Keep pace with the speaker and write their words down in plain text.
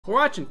We're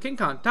watching King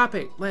Kong, Top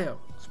 8, Leo,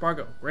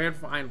 Spargo, Grand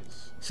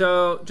Finals.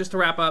 So, just to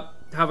wrap up,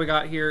 how we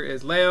got here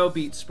is Leo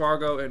beat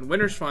Spargo in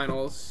Winners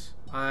Finals.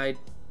 I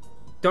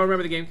don't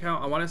remember the game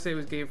count. I want to say it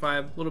was Game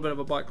 5, a little bit of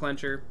a butt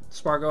clencher.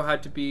 Spargo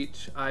had to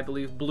beat, I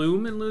believe,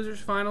 Bloom in Losers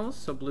Finals,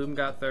 so Bloom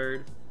got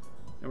third.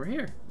 And we're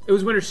here. It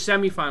was Winners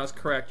Semifinals,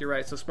 correct, you're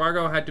right. So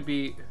Spargo had to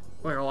beat,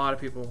 like, a lot of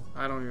people.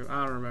 I don't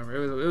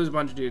remember. It was a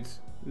bunch of dudes.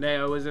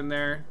 Neo was in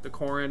there, the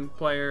Corrin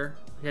player.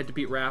 He had to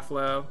beat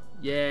Raffalo.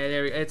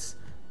 Yeah,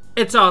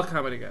 it's all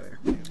coming together.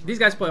 These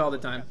guys play all the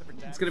time.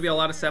 It's gonna be a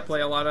lot of set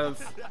play, a lot of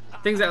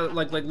things that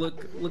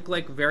look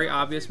like very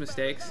obvious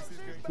mistakes.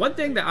 One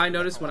thing that I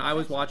noticed when I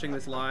was watching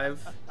this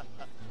live,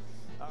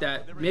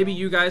 that maybe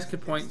you guys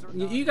could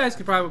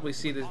probably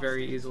see this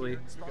very easily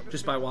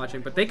just by watching,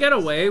 but they get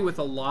away with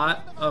a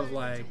lot of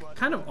like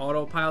kind of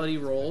autopilot-y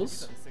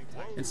rolls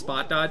and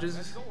spot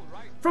dodges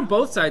from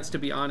both sides, to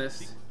be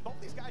honest.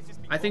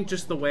 I think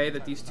just the way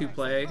that these two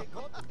play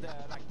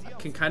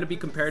can kind of be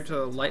compared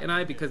to Light and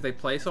I, because they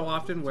play so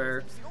often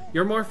where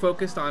you're more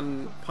focused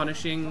on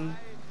punishing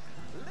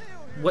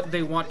what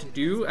they want to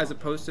do as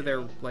opposed to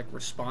their like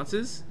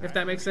responses, if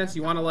that makes sense.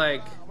 You want to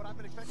like,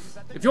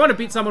 if you want to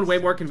beat someone way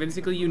more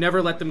convincingly, you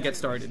never let them get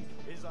started.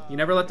 You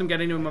never let them get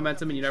into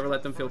momentum, and you never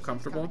let them feel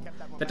comfortable.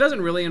 That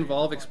doesn't really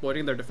involve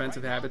exploiting their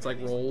defensive habits like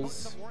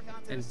rolls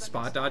and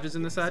spot dodges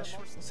and the such.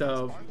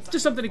 So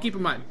just something to keep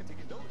in mind.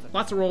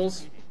 Lots of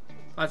rolls,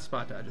 lots of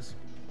spot dodges.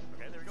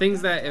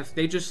 Things that if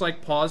they just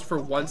like paused for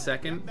 1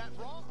 second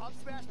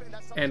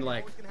and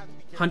like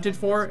hunted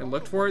for and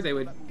looked for, they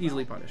would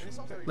easily punish.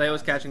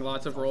 Leo's catching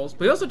lots of rolls,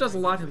 but he also does a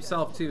lot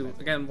himself too.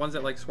 Again, ones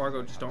that like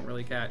Spargo just don't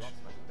really catch.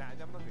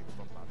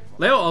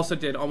 Leo also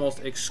did almost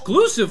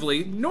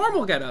exclusively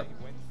normal getup.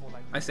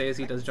 I say as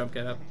he does jump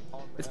getup.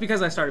 It's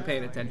because I started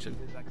paying attention.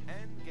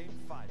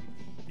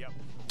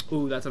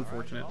 Ooh, that's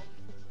unfortunate.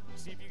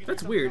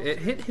 That's weird. It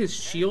hit his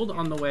shield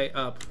on the way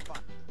up,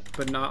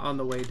 but not on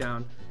the way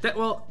down.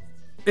 Well,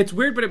 it's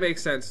weird, but it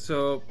makes sense.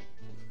 So,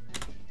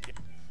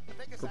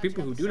 for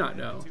people who do not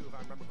know,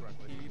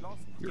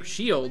 your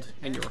shield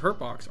and your hurt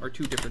box are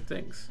two different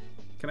things.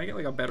 Can I get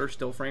like a better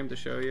still frame to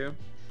show you?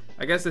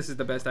 I guess this is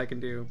the best I can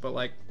do, but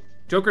like,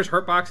 Joker's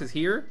hurt box is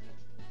here,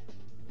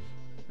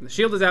 and the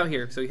shield is out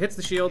here. So he hits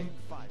the shield.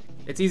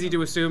 It's easy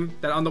to assume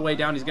that on the way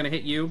down he's gonna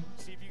hit you.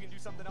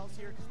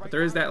 But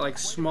there is that like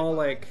small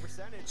like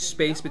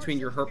space between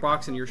your hurt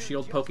box and your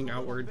shield poking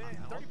outward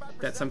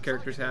that some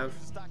characters have.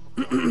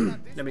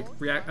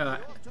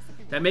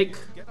 that make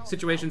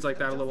situations like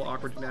that a little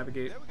awkward to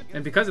navigate.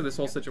 And because of this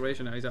whole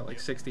situation now, he's at like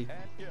 60.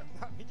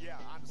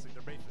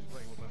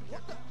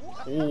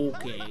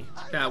 Okay,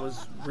 that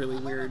was really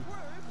weird.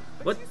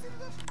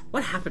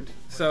 What happened?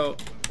 So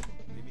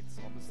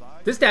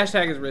this dash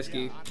tag is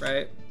risky,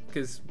 right?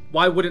 Because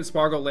why wouldn't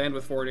Spargo land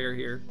with forward air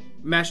here?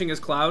 Mashing his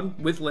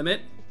cloud with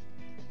limit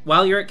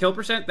while you're at kill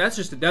percent, that's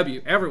just a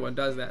W. Everyone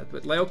does that.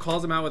 But Leo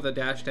calls him out with a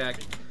dash tag.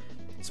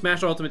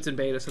 Smash ultimate's in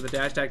beta, so the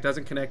dash tag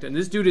doesn't connect. And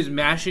this dude is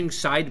mashing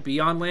side B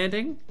on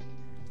landing?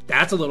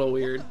 That's a little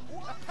weird.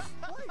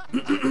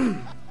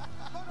 I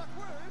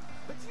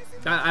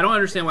don't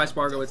understand why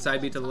Spargo would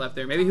side B to the left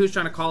there. Maybe he was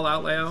trying to call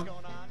out Leo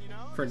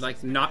for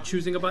like not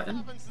choosing a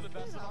button.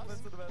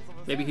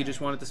 Maybe he just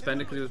wanted to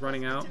spend it because he was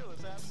running out.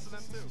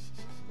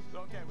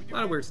 A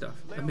lot of weird stuff.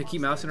 A Mickey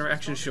Mouse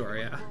interaction, sure,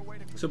 yeah.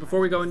 So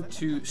before we go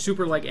into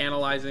super like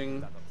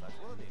analyzing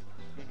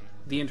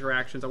the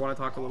interactions, I want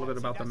to talk a little bit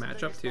about the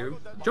matchup too.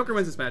 Joker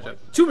wins this matchup.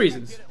 Two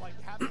reasons.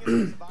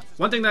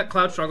 One thing that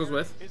Cloud struggles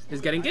with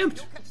is getting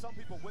gimped.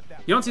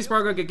 You don't see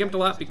Spargo get gimped a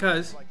lot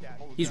because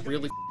he's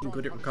really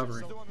good at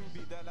recovering.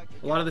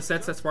 A lot of the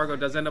sets that Spargo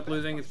does end up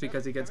losing is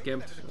because he gets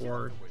gimped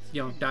or,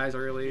 you know, dies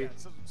early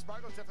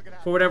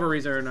for whatever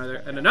reason or another.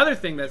 And another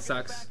thing that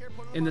sucks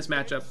in this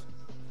matchup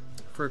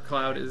for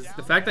Cloud is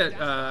the fact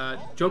that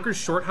Joker's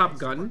short hop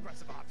gun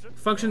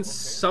functions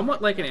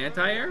somewhat like an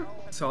anti-air.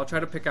 So I'll try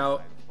to pick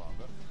out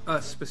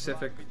a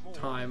specific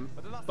time,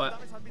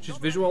 but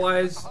just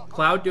visualize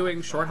Cloud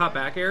doing short hop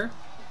back air.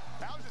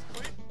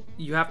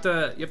 You have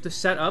to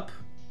set up.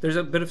 There's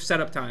a bit of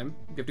setup time.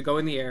 You have to go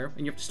in the air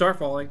and you have to start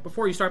falling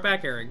before you start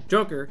back airing.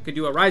 Joker could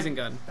do a rising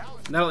gun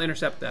and that'll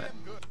intercept that.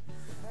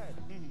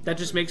 That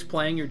just makes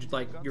playing your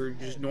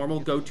just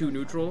normal go-to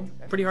neutral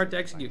pretty hard to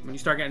execute when you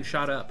start getting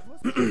shot up.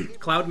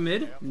 Cloud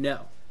mid?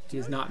 No, he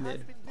is not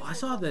mid. Oh, I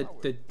saw the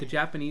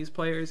Japanese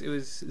players. It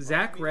was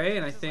Zach Ray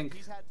and I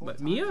think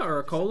Mia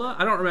or Akola.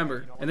 I don't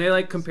remember. And they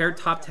like compared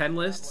top 10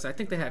 lists. I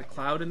think they had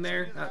Cloud in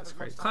there. That's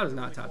crazy. Cloud is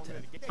not top 10.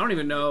 I don't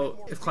even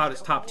know if Cloud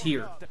is top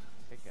tier.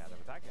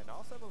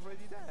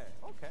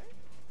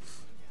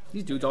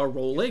 These dudes are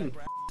rolling.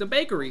 It's a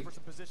bakery.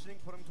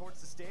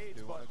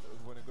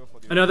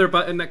 Another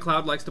button that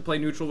Cloud likes to play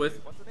neutral with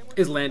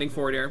is landing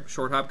forward air.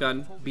 Short hop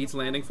gun beats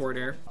landing forward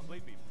air.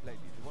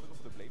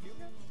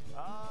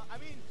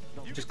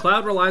 Just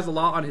Cloud relies a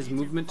lot on his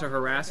movement to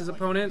harass his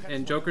opponent,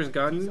 and Joker's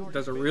gun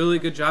does a really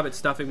good job at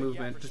stuffing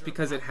movement just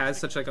because it has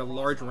such like a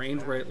large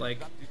range where it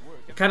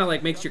kind of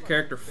like makes your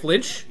character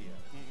flinch.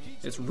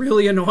 It's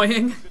really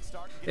annoying.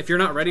 if you're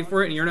not ready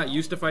for it and you're not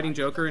used to fighting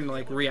Joker and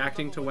like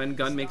reacting to when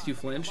gun makes you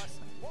flinch.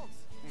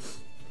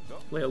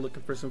 Leo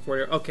looking for some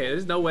forward air. Okay,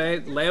 there's no way.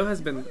 Leo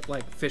has been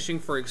like fishing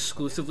for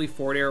exclusively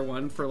forward air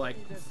 1 for like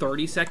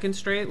 30 seconds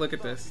straight. Look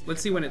at this.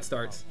 Let's see when it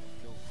starts.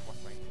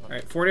 All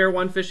right, forward air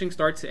 1 fishing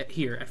starts at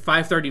here at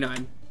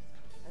 5:39.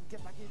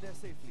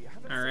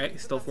 All right,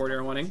 still forward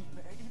air 1ing.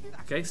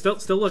 Okay,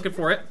 still looking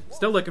for it.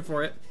 Still looking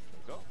for it.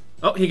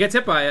 Oh, he gets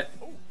hit by it.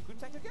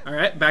 All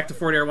right, back to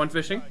forward air 1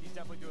 fishing.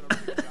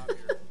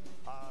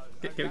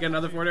 Can we get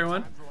another forward air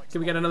 1?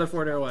 Can we get another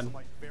forward air 1?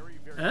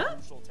 Huh?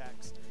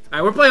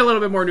 Alright, we're playing a little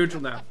bit more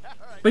neutral now.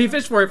 But he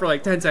fished for it for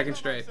like 10 seconds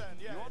straight.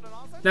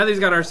 Now that he's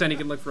got Arsene, he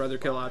can look for other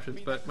kill options.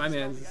 But my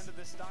man,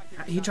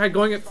 he tried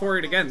going for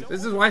it again.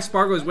 This is why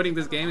Spargo is winning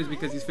this game, is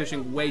because he's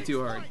fishing way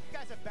too hard.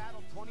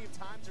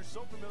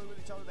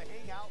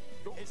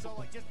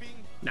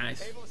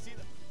 Nice.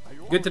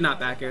 Good to not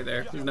back air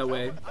there. There's no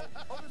way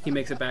he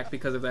makes it back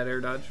because of that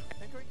air dodge.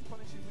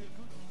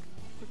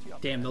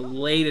 Damn, the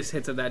latest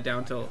hits of that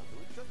down tilt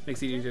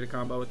makes it easier to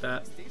combo with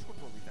that.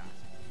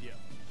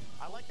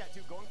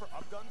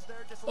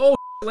 Oh,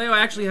 Leo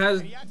actually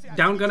has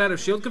down gun out of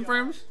shield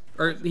confirms?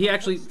 Or he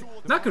actually,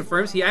 not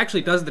confirms, he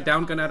actually does the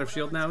down gun out of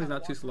shield now. He's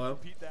not too slow.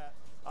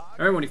 I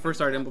remember when he first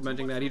started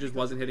implementing that, he just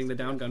wasn't hitting the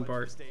down gun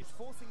part.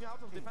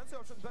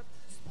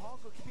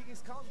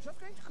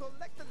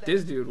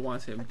 This dude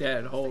wants him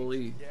dead,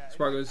 holy.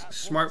 Spargo's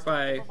smart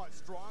by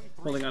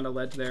holding on to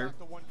ledge there.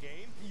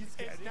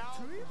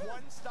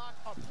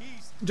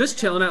 Just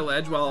chilling at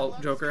ledge while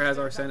Joker has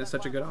Arsene is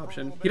such a good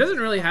option. He doesn't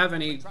really have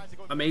any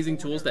amazing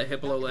tools that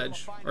hit below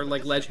ledge, or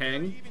like ledge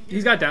hang.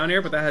 He's got down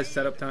air, but that has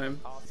setup time.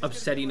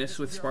 Upsettiness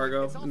with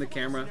Spargo in the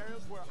camera.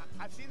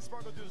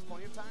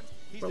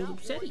 Bro,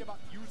 upsetty.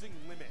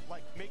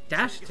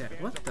 Dash attack,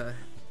 what the?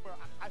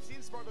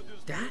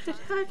 Dash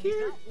attack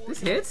here?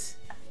 This hits?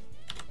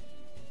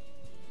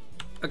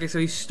 Okay, so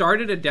he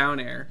started a down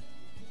air.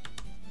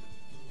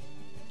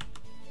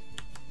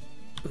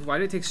 Why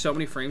did it take so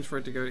many frames for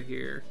it to go to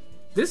here?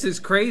 This is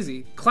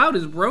crazy. Cloud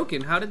is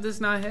broken. How did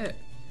this not hit?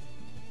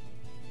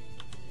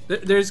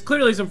 There's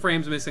clearly some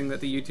frames missing that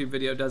the YouTube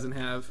video doesn't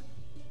have.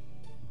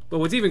 But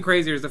what's even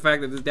crazier is the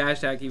fact that this dash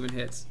attack even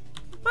hits.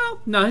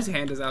 Well, no, his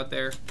hand is out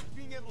there.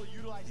 Being able to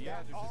utilize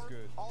that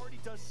already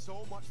does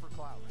so much for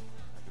Cloud.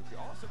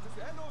 Awesome.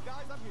 Hello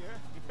guys, I'm here.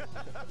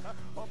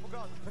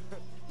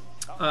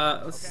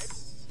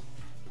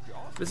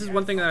 This is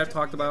one thing that I've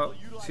talked about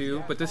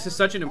too, but this is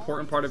such an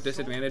important part of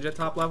disadvantage at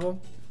top level.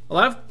 A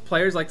lot of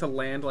players like to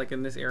land like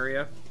in this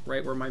area,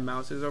 right where my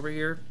mouse is over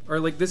here. Or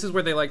like this is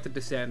where they like to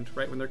descend,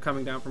 right, when they're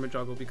coming down from a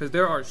juggle. Because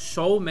there are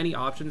so many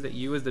options that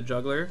you as the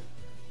juggler,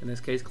 in this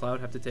case Cloud,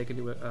 have to take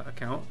into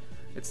account.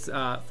 It's,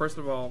 first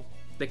of all,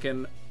 they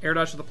can air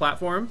dodge to the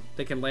platform,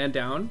 they can land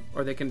down,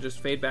 or they can just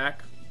fade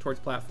back towards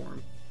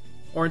platform.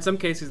 Or in some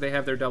cases they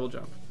have their double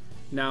jump.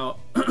 Now,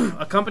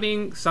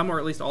 accompanying some or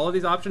at least all of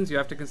these options, you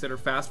have to consider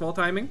fast fall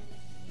timing,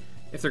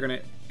 if they're going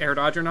to air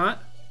dodge or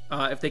not.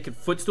 If they can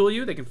footstool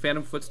you, they can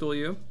phantom footstool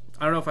you.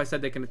 I don't know if I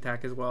said they can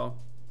attack as well.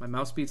 My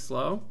mouse speed's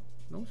slow.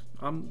 No,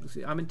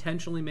 I'm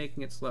intentionally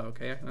making it slow,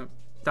 okay?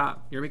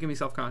 Stop. You're making me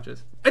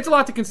self-conscious. It's a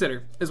lot to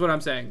consider, is what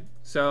I'm saying.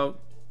 So,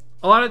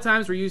 a lot of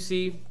times where you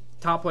see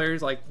top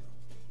players, like,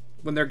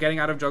 when they're getting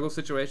out of juggle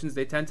situations,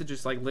 they tend to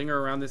just, like, linger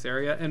around this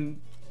area,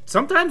 and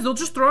sometimes they'll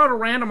just throw out a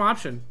random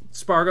option.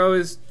 Spargo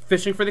is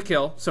fishing for the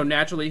kill, so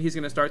naturally he's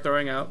going to start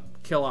throwing out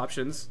kill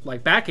options,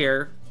 like back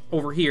air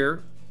over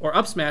here, or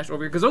up smash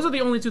over here, because those are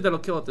the only two that'll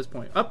kill at this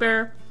point. Up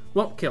air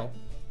won't kill.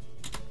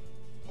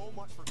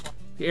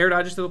 He air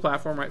dodges to the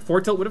platform, right?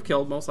 Forward tilt would have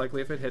killed, most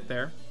likely, if it hit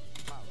there.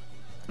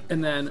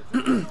 And then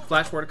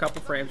flash forward a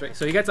couple frames, right?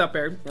 So he gets up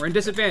air. We're in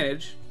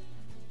disadvantage.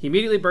 He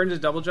immediately burns his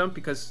double jump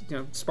because, you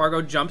know,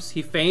 Spargo jumps.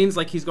 He feigns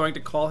like he's going to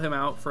call him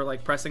out for,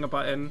 like, pressing a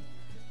button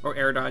or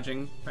air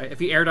dodging, right? If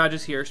he air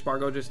dodges here,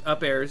 Spargo just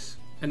up airs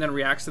and then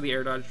reacts to the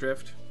air dodge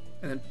drift.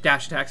 And then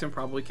dash attacks him,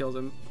 probably kills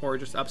him, or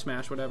just up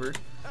smash, whatever.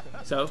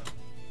 So,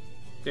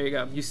 there you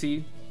go. You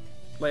see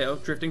Leo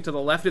drifting to the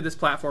left of this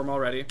platform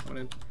already. I'm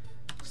going to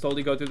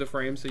slowly go through the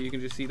frame so you can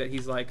just see that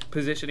he's like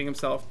positioning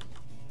himself,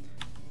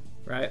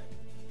 right?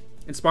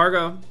 And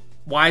Spargo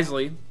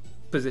wisely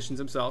positions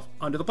himself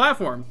under the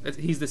platform.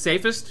 He's the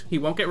safest. He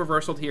won't get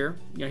reversaled here.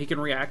 You know, he can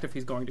react if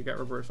he's going to get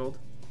reversaled.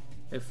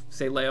 If,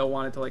 say, Leo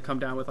wanted to like come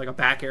down with like a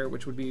back air,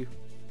 which would be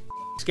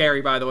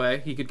scary, by the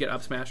way, he could get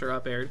up smash or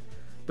up aired.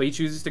 But he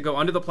chooses to go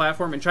under the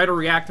platform and try to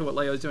react to what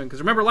Leo's doing. Because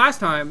remember last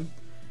time,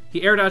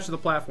 he air dodged to the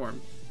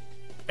platform.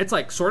 It's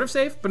like sort of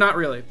safe, but not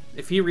really.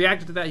 If he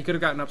reacted to that, he could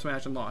have gotten up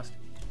smash and lost.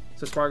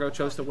 So Spargo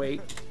chose to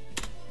wait.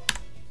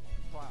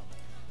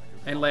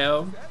 And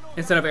Leo,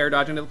 instead of air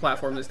dodging to the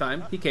platform this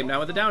time, he came down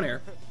with a down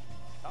air.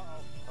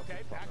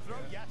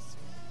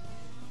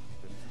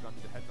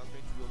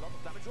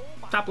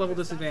 Top level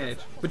disadvantage,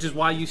 which is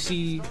why you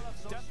see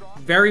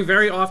very,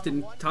 very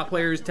often top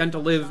players tend to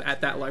live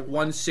at that like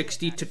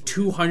 160 to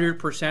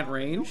 200%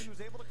 range.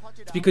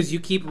 It's because you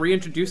keep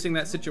reintroducing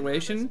that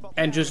situation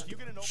and just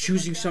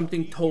choosing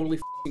something totally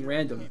f***ing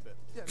random.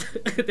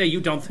 that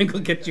you don't think will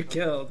get you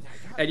killed,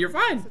 and you're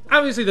fine.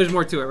 Obviously, there's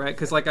more to it, right?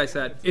 Because like I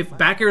said, if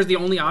back air is the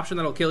only option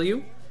that'll kill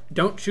you,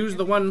 don't choose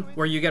the one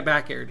where you get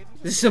back aired.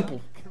 It's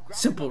simple.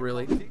 Simple,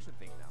 really.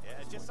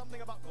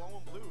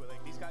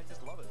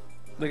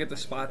 Look at the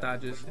spot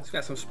dodges. It's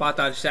got some spot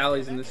dodge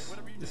Sallies in this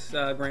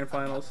grand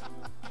finals.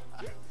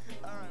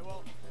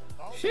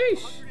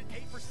 Sheesh.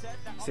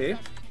 See?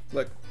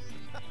 Look.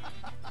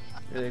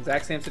 They're the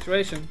exact same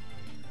situation.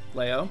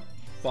 Leo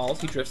falls.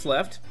 He drifts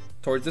left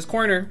towards this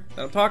corner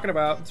that I'm talking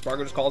about.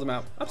 Spargo just calls him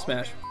out. Up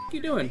smash. What are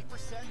you doing?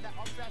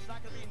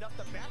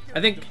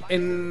 I think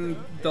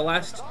in the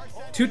last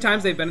 2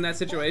 times they've been in that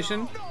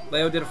situation,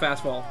 Leo did a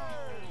fast fall.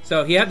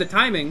 So he had the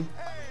timing.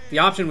 The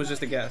option was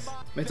just a guess.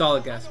 It's all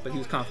a guess, but he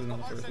was confident on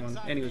the first one,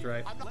 and he was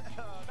right.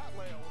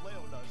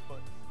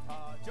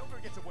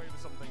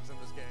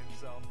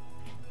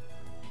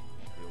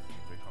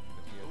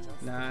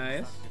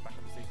 Nice.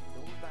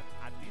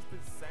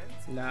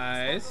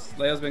 Nice.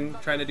 Leo's been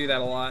trying to do that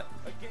a lot.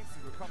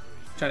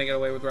 Trying to get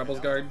away with Rebel's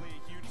Guard.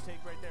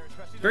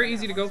 Very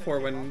easy to go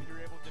for when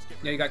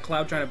you got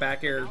Cloud trying to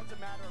back air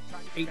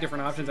 8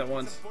 different options at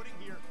once.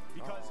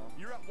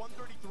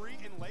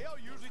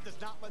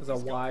 It was a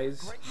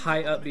wise,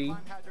 high up B,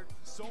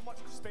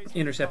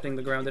 intercepting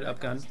the grounded up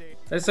gun.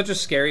 That is such a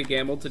scary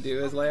gamble to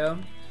do as Leo.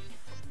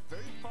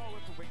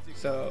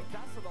 So,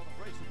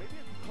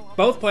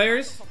 both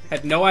players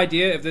had no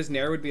idea if this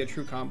Nair would be a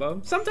true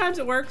combo. Sometimes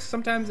it works,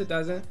 sometimes it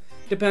doesn't.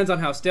 Depends on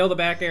how stale the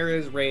back air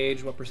is,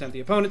 rage, what percent the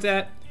opponent's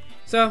at.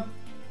 So,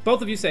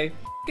 both of you say,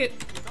 F it.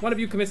 One of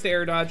you commits to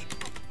air dodge,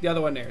 the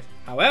other one nairs.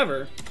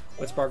 However,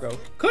 what Spargo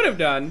could have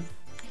done,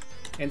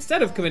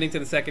 instead of committing to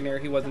the second nair,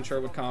 he wasn't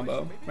sure would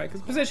combo, right?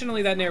 Because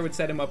positionally, that nair would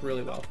set him up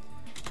really well.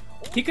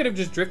 He could have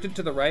just drifted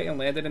to the right and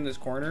landed in this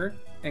corner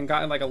and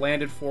gotten like a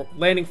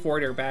landing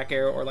forward air back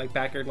air, or like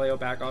back air Leo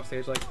back off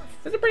stage. Like,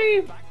 that's a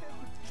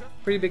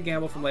pretty big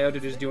gamble from Leo to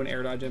just do an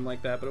air dodge in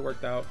like that, but it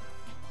worked out.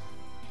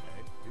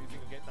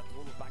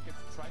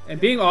 And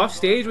being off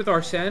stage with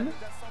Arsene,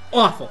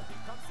 awful.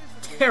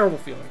 Terrible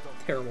feeling.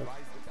 Terrible.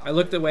 I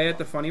looked away at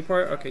the funny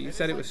part. Okay, you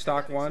said it was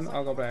stock 1.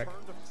 I'll go back.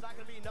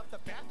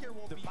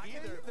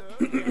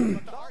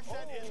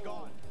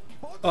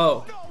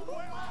 Oh.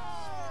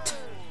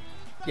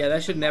 Yeah,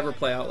 that should never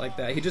play out like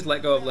that. He just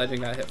let go of ledge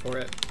and got hit for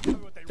it.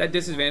 That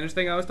disadvantage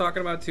thing I was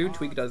talking about too,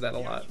 Tweak does that a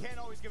lot.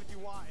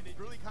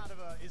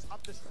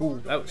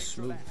 Ooh, that was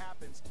smooth.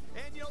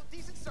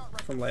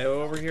 From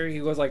Leo over here, he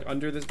goes like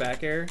under this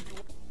back air.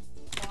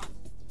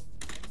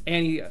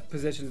 And he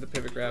positions the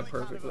pivot grab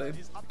perfectly.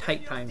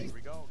 Tight timing.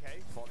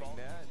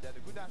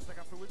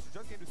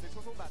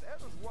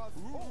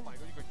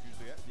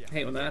 I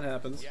hate when that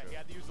happens.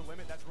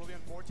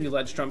 You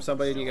ledge trump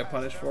somebody and you get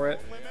punished for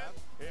it.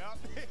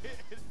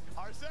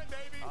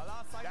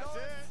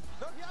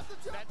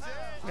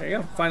 There you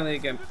go. Finally a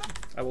gimp.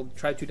 I will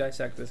try to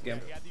dissect this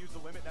gimp.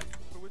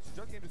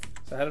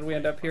 So how did we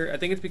end up here? I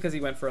think it's because he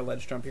went for a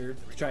ledge trump here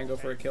to try and go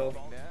for a kill.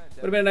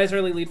 Would have been a nice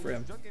early lead for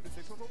him.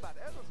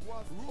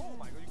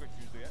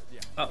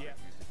 Oh,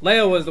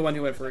 Leo was the one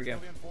who went for a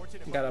gimp.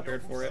 He got up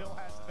aired for it.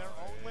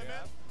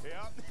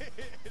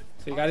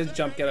 So he got his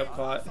jump get up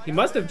caught. He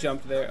must have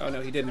jumped there. Oh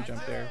no, he didn't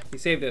jump there. He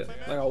saved it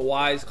like a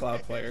wise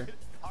Cloud player.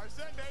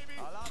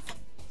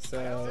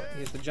 So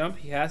he has to jump.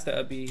 He has to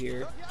up B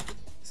here.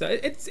 So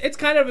it's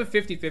kind of a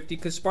 50-50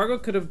 because Spargo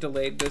could have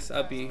delayed this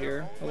up B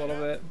here a little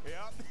bit.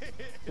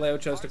 Leo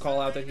chose to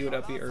call out that he would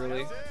up B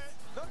early.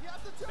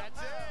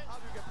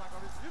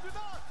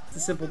 It's a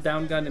simple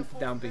down gun into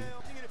down B.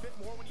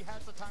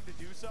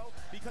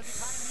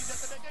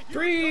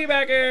 3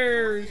 back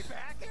airs!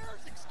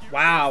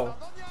 Wow.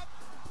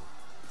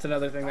 That's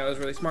another thing that was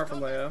really smart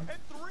from Leo.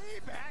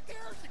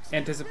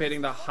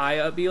 Anticipating the high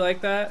up B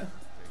like that.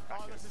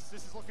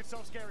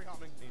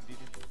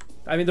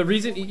 I mean, the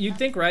reason you'd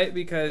think, right?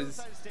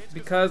 Because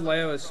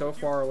Leo is so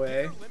far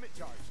away,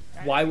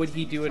 why would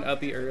he do an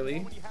up B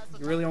early?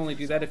 You really only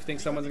do that if you think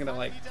someone's gonna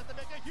like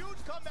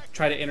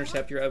try to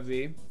intercept your up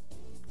B.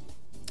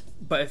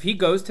 But if he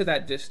goes to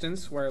that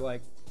distance where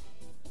like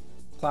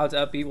Cloud's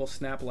up B will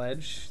snap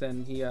ledge,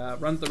 then he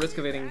runs the risk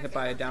of getting hit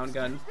by a down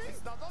gun.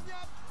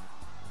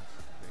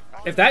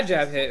 If that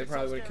jab hit, it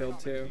probably would have killed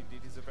too.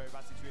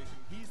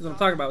 That's what I'm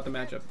talking about with the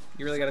matchup.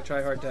 You really got to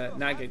try hard to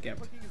not get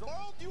gimped.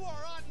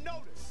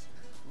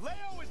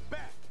 Leo is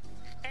back,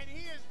 and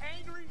he is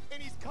angry,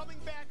 and he's coming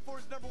back for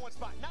his #1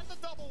 spot. Not the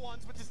double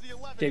ones, which is the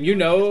 11. Damn, you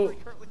know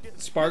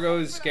Spargo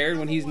is scared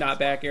when he's not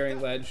back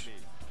airing ledge,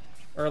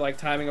 or like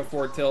timing a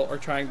forward tilt, or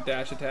trying to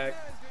dash attack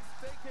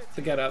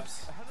to get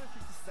ups.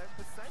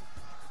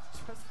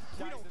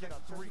 We don't get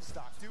a 3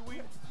 stock, do we?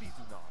 Please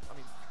do not. I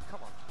mean, come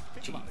on.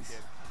 Jeez.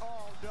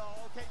 Oh no.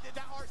 Okay.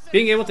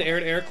 Being able to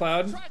air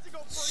Cloud,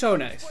 so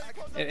nice.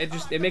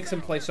 It makes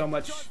him play so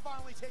much.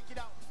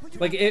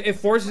 Like it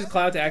forces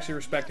Cloud to actually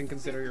respect and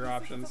consider your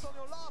options.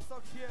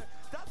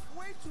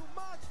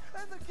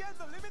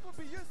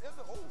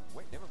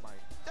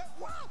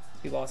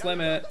 He lost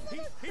limit.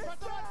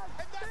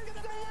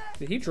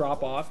 Did he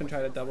drop off and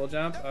try to double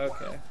jump?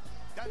 Okay.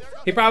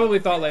 He probably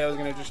thought Leo was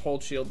gonna just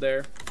hold shield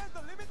there.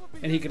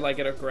 And he could like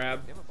get a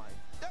grab.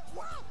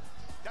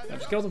 I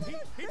just killed him.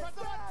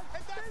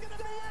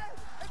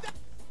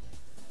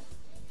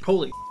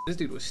 Holy, this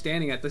dude was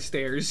standing at the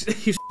stairs.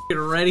 He's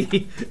ready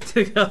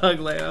to hug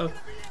Leo.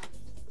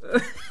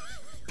 Look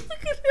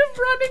at him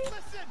running.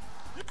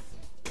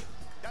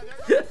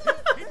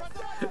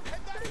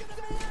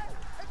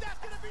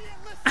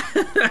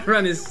 That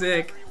run is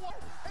sick.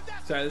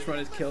 Sorry, this run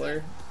is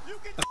killer.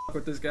 I fuck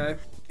with this guy.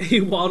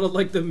 He waddled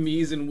like the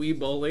Mii's in Wii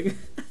Bowling.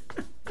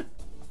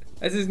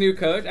 That's his new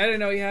coach? I didn't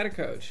know he had a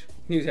coach.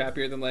 He was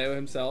happier than Leo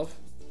himself.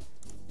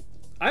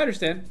 I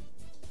understand.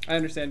 I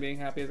understand being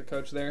happy as a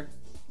coach there.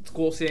 It's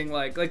cool seeing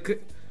like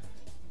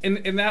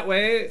in that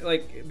way,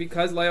 like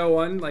because Leo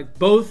won, like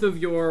both of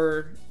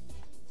your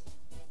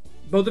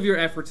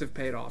efforts have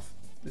paid off,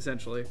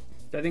 essentially.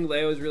 I think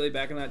Leo is really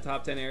back in that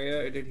top 10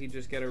 area, or did he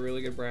just get a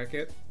really good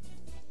bracket?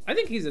 I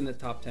think he's in the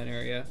top 10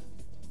 area.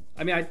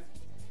 I mean,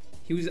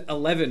 he was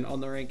 11 on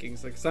the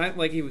rankings. Like, it's not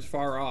like he was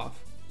far off.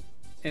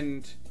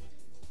 And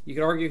you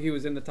could argue he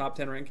was in the top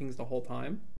 10 rankings the whole time.